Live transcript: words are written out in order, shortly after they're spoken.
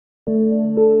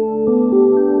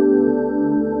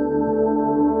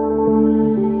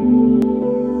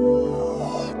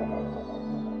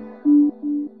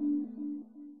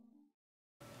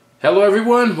Hello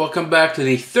everyone, welcome back to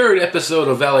the third episode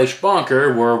of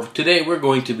LHBonker, where today we're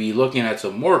going to be looking at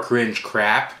some more cringe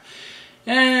crap.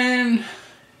 And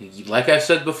like I've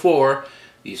said before,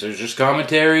 these are just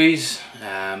commentaries,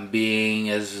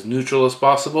 being as neutral as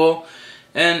possible.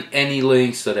 And any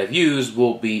links that I've used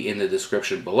will be in the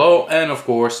description below. And of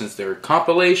course, since they're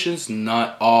compilations,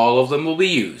 not all of them will be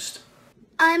used.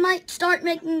 I might start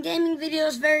making gaming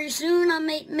videos very soon. I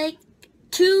might make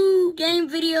 2 game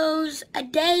videos a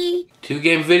day. 2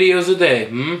 game videos a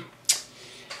day,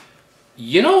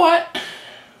 You know what?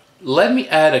 Let me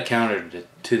add a counter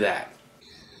to that.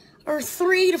 Or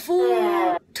 3 to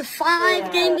 4 to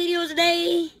 5 game videos a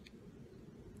day.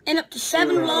 And up to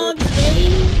 7 vlogs a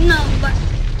day. No, but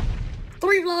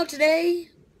 3 vlogs a day.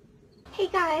 Hey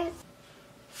guys.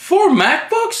 4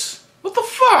 MacBooks? What the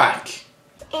fuck?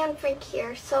 And Frank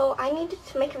here. So I needed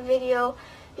to make a video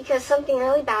because something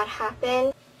really bad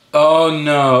happened. Oh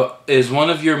no, is one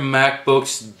of your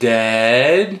MacBooks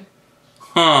dead?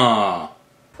 Huh.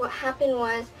 What happened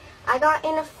was I got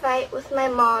in a fight with my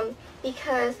mom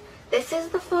because this is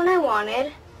the phone I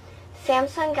wanted,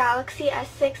 Samsung Galaxy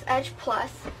S6 Edge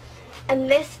Plus, and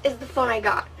this is the phone I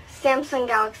got, Samsung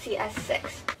Galaxy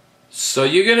S6. So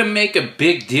you're gonna make a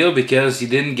big deal because you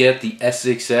didn't get the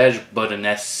S6 Edge but an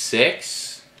S6?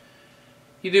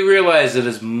 You do realize it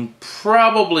is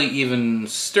probably even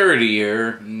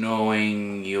sturdier,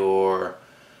 knowing your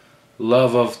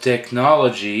love of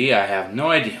technology. I have no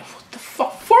idea. What the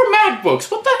fuck? 4 MacBooks?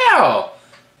 What the hell?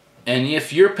 And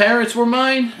if your parents were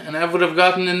mine, and I would have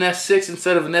gotten an S6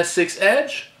 instead of an S6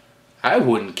 Edge, I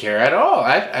wouldn't care at all.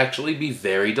 I'd actually be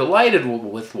very delighted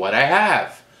with what I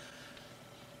have.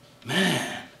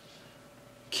 Man,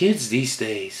 kids these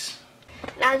days.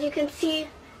 And as you can see,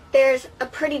 there's a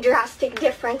pretty drastic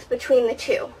difference between the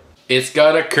two. It's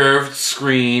got a curved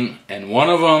screen, and one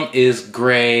of them is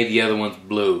gray, the other one's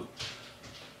blue.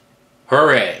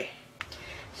 Hooray.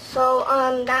 So,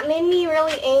 that made me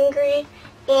really angry,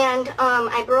 and,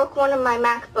 I broke one of my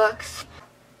MacBooks.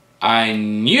 I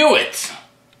knew it!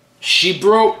 She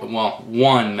broke, well,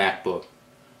 one MacBook.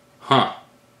 Huh.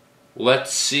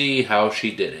 Let's see how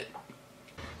she did it.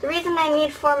 The reason I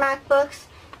need 4 MacBooks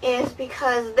is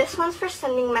because this one's for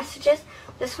sending messages,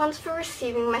 this one's for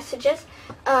receiving messages,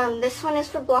 this one is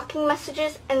for blocking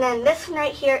messages, and then this one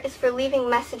right here is for leaving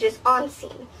messages on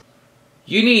scene.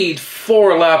 You need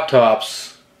 4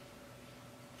 laptops.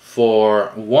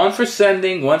 One for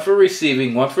sending, one for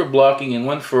receiving, one for blocking, and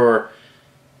one for,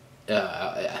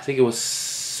 I think it was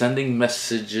sending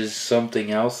messages,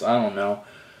 something else, I don't know.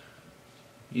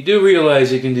 You do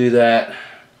realize you can do that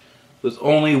with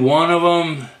only one of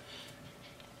them,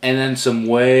 and then some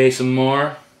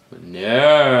more? But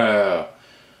no.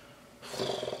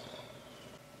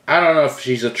 I don't know if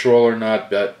she's a troll or not,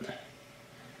 but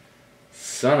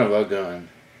son of a gun.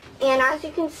 And as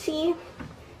you can see,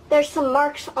 there's some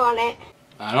marks on it.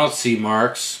 I don't see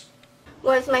marks.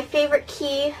 Was my favorite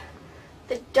key,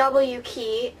 the W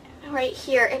key, right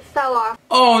here. It fell off.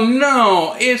 Oh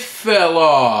no, it fell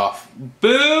off.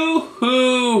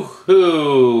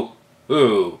 Boo-hoo-hoo-hoo.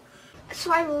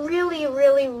 So I really,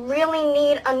 really, really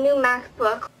need a new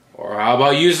MacBook. Or how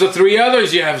about use the 3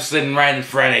 others you have sitting right in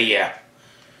front of you?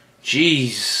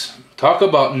 Jeez. Talk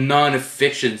about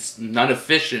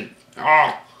non-efficient.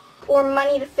 Oh. Or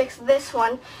money to fix this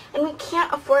one. And we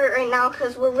can't afford it right now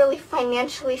because we're really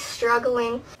financially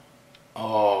struggling.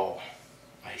 Oh,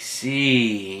 I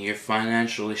see. You're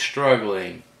financially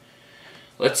struggling.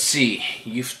 Let's see.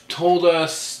 You've told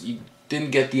us you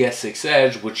didn't get the S6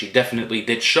 Edge, which you definitely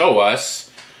did show us.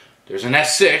 There's an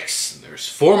S6, there's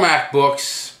 4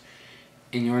 MacBooks,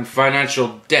 and you're in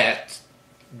financial debt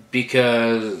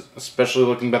because, especially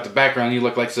looking at the background, you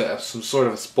look like some sort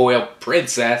of a spoiled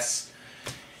princess.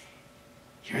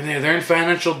 They're in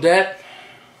financial debt?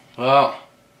 Well,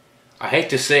 I hate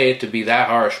to say it to be that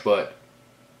harsh, but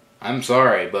I'm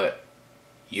sorry, but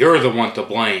you're the one to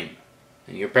blame.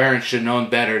 And your parents should have known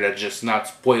better to just not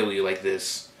spoil you like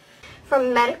this.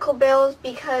 From medical bills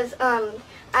because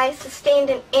I sustained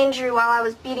an injury while I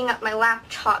was beating up my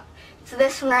laptop. It's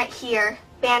this one right here.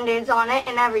 Band-aids on it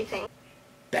and everything.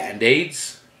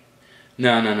 Band-aids?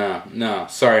 No.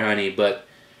 Sorry, honey, but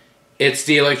it's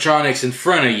the electronics in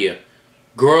front of you.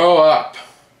 Grow up.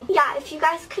 Yeah, if you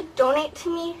guys could donate to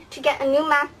me to get a new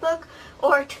MacBook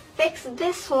or to fix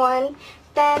this one,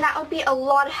 then that would be a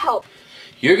lot of help.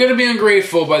 You're going to be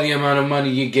ungrateful by the amount of money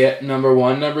you get, number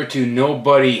 1. Number 2,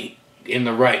 nobody in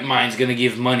the right mind's going to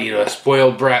give money to a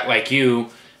spoiled brat like you.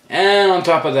 And on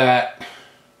top of that,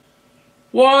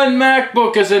 1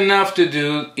 MacBook is enough to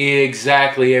do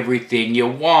exactly everything you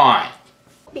want.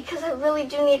 because I really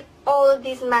do need all of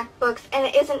these MacBooks, and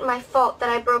it isn't my fault that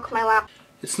I broke my laptop.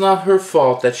 It's not her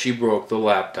fault that she broke the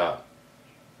laptop.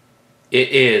 It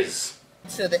is.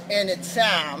 To the end of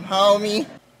time, homie.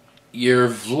 You're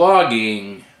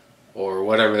vlogging, or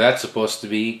whatever that's supposed to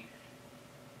be,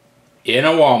 in a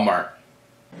Walmart.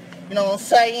 You know what I'm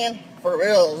saying? For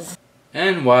reals.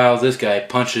 And while this guy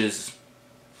punches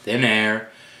thin air,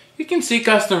 you can see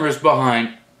customers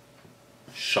behind,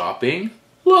 shopping,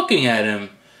 looking at him,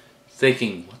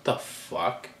 thinking, what the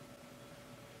fuck?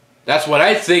 That's what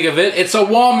I think of it. It's a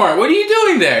Walmart. What are you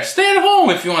doing there? Stay at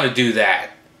home if you want to do that.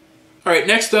 Alright,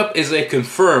 next up is a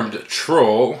confirmed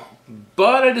troll,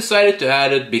 but I decided to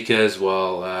add it because,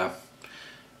 well,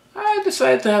 I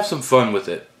decided to have some fun with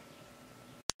it.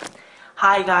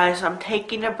 Hi guys, I'm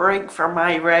taking a break from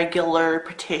my regular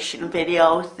petition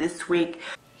videos this week.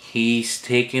 He's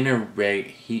taking a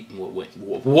break.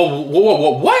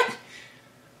 What?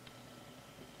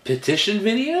 Petition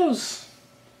videos?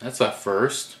 That's a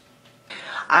first.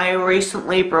 I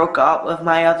recently broke up with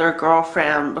my other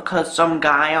girlfriend because some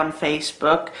guy on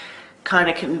Facebook kind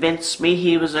of convinced me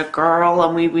he was a girl,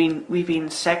 and we've been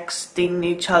sexting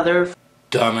each other.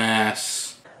 Dumbass.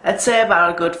 I'd say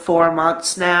about a good 4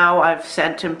 months now. I've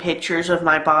sent him pictures of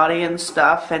my body and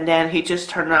stuff, and then he just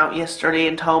turned out yesterday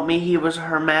and told me he was a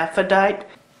hermaphrodite.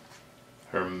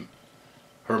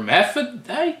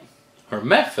 Hermaphrodite?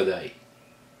 Hermaphrodite.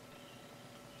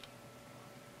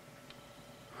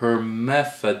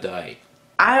 Hermaphrodite.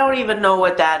 I don't even know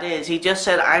what that is. He just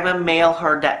said I'm a male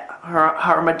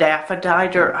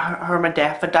hermaphrodite or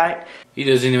hermaphrodite. He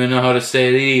doesn't even know how to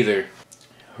say it either.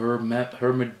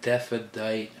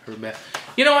 Hermaphrodite.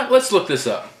 You know what? Let's look this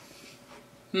up.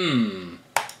 Let's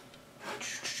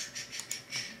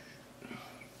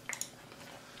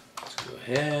go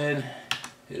ahead.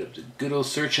 Hit up the good old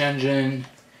search engine.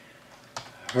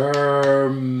 Nope.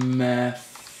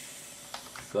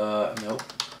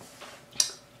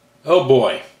 Oh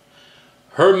boy.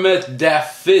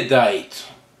 Hermaphrodite.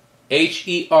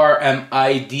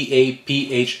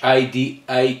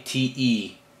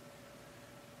 Hermaphrodite.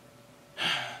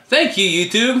 Thank you,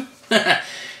 YouTube.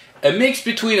 A mix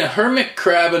between a hermit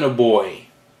crab and a boy.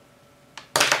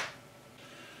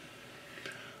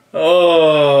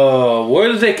 Oh,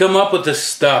 where did they come up with this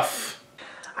stuff?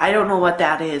 I don't know what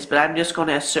that is, but I'm just going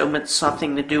to assume it's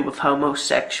something to do with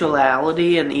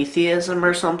homosexuality and atheism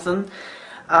or something.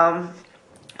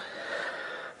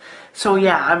 So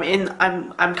yeah,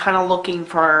 I'm kind of looking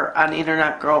for an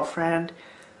internet girlfriend.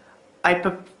 I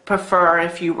prefer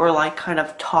if you were like kind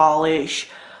of tallish,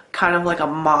 kind of like a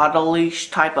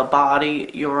modelish type of body.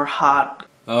 You're hot.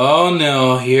 Oh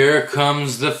no, here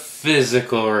comes the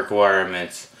physical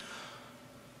requirements.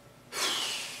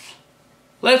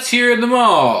 Let's hear them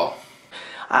all.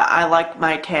 I like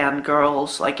my tan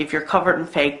girls. Like if you're covered in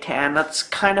fake tan, that's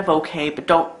kind of okay, but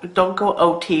don't go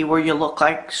OT where you look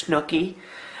like Snooki.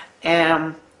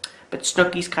 But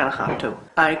Snooki's kind of hot too.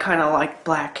 I kind of like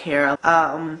black hair.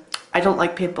 I don't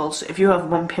like pimples. If you have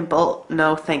one pimple,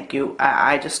 no thank you.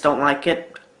 I just don't like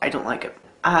it. I don't like it.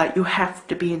 You have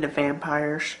to be into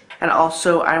vampires. And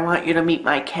also, I want you to meet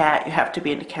my cat. You have to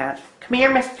be into cat. Come here,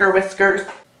 Mr. Whiskers.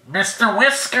 Mr.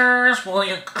 Whiskers, will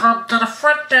you come to the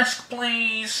front desk,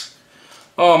 please?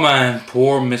 Oh man,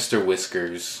 poor Mr.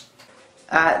 Whiskers.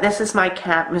 This is my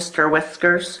cat, Mr.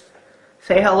 Whiskers.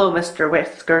 Say hello, Mr.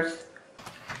 Whiskers.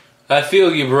 I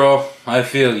feel you, bro. I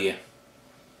feel you.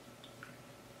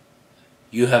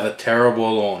 You have a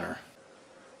terrible owner.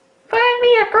 Find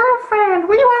me a girlfriend.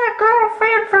 We want a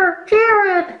girlfriend for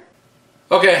Jared.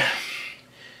 Okay.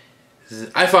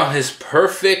 I found his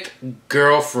perfect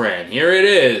girlfriend. Here it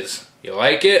is. You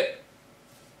like it?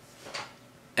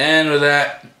 And with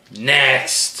that,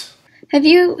 next. Have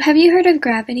you heard of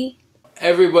Gravity?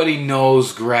 Everybody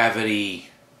knows Gravity.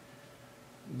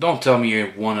 Don't tell me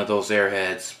you're one of those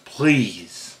airheads,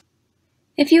 please.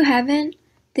 If you haven't,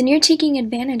 then you're taking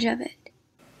advantage of it.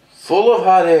 Full of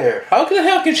hot air. How the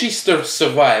hell can she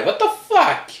survive? What the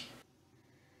fuck?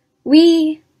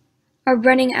 We are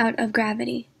running out of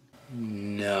gravity.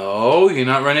 No, you're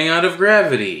not running out of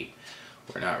gravity.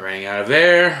 We're not running out of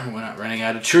air. We're not running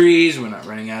out of trees. We're not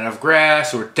running out of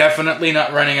grass. We're definitely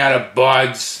not running out of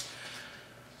bugs.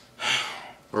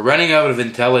 We're running out of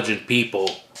intelligent people.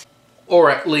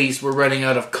 Or at least we're running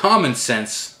out of common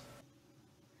sense.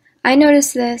 I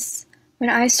noticed this when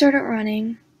I started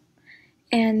running,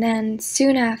 and then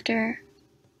soon after,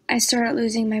 I started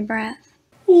losing my breath.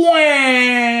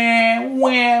 Wah,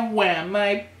 wah, wah,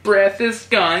 my breath is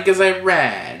gone because I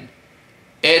ran.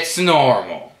 It's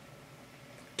normal.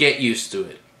 Get used to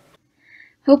it.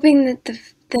 Hoping that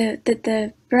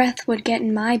the breath would get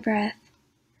in my breath,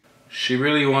 She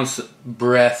really wants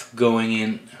breath going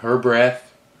in her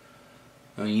breath.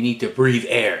 You need to breathe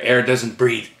air. Air doesn't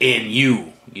breathe in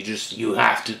you. You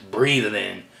have to breathe it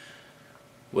in.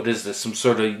 What is this? Some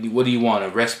sort of, what do you want? A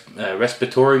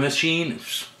respiratory machine?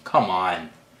 Come on.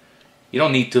 You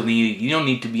don't need to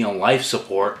be on life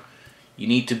support. You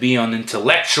need to be on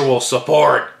intellectual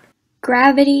support.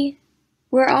 Gravity.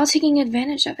 We're all taking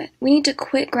advantage of it. We need to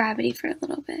quit gravity for a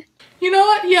little bit. You know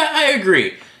what? Yeah, I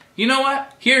agree. You know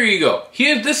what? Here you go.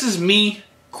 This is me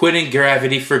quitting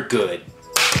gravity for good.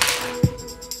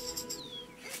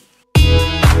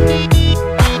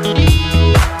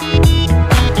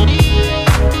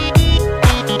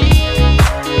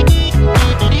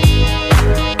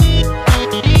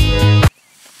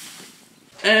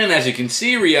 And as you can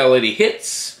see, reality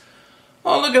hits.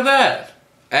 Oh, look at that.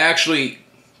 I actually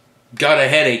got a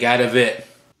headache out of it.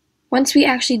 Once we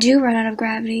actually do run out of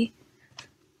gravity,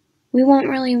 we won't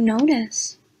really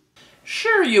notice.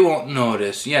 Sure you won't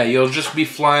notice. Yeah, you'll just be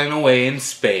flying away in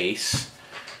space.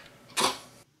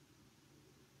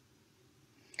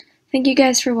 Thank you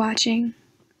guys for watching.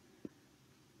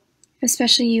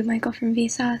 Especially you, Michael from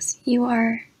Vsauce. You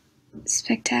are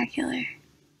spectacular.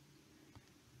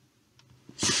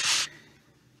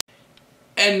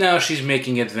 And now she's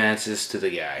making advances to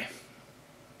the guy.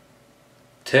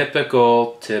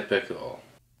 Typical.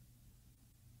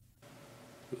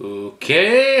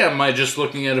 Okay, am I just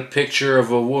looking at a picture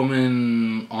of a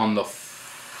woman on the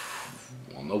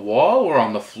wall or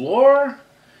on the floor?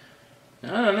 I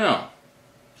don't know.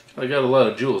 I got a lot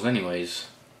of jewels anyways.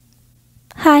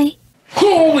 Hi.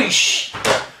 Holy sh!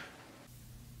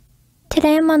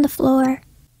 Today I'm on the floor.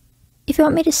 If you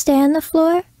want me to stay on the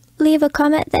floor, leave a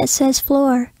comment that says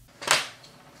floor.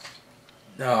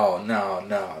 No.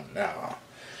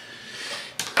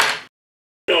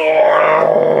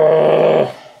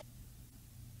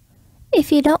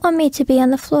 If you don't want me to be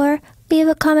on the floor, leave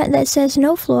a comment that says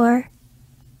no floor.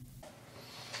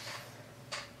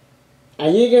 Are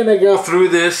you gonna go through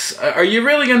this? Are you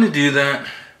really gonna do that?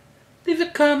 Leave a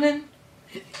comment.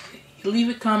 Leave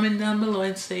a comment down below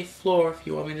and say floor if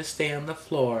you want me to stay on the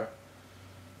floor.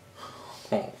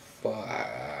 Oh,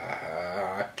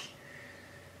 fuck.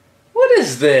 What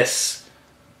is this?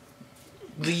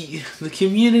 The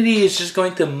community is just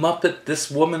going to muppet this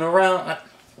woman around?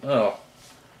 Oh.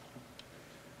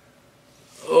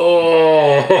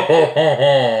 Oh.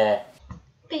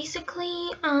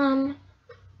 Basically, a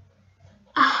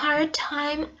hard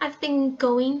time I've been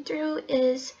going through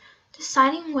is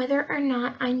deciding whether or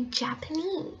not I'm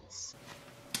Japanese.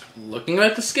 Looking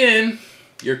at the skin,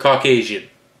 you're Caucasian.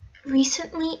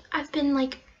 Recently, I've been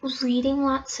reading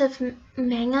lots of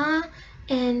manga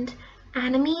and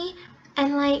anime,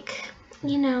 and I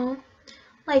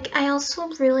also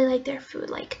really like their food,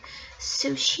 like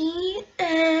sushi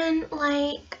and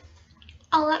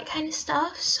all that kind of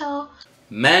stuff. So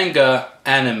Manga,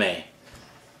 anime.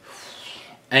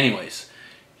 Anyways,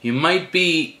 you might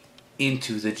be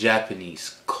into the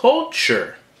Japanese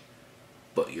culture,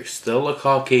 but you're still a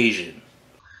Caucasian.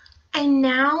 I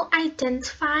now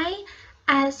identify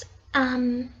as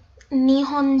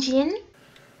Nihonjin.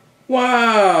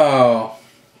 Wow!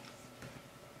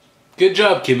 Good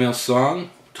job, Kim Il-sung.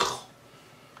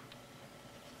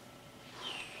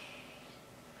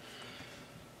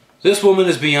 This woman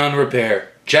is beyond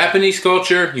repair. Japanese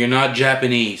culture, you're not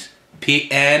Japanese.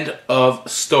 End of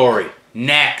story.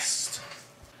 Next!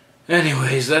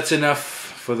 Anyways, that's enough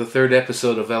for the third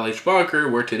episode of LHBonker,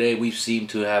 where today we seem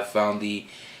to have found the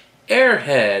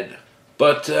airhead.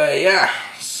 But, yeah.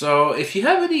 So, if you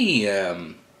have any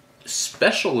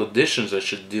special editions I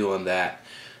should do on that,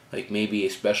 like maybe a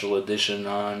special edition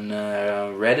on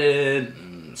Reddit,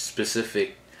 and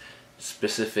specific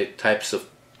types of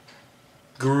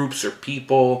groups or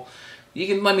people, you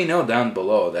can let me know down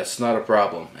below. That's not a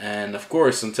problem. And of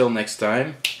course, until next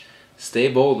time, stay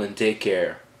bold and take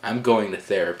care. I'm going to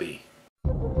therapy.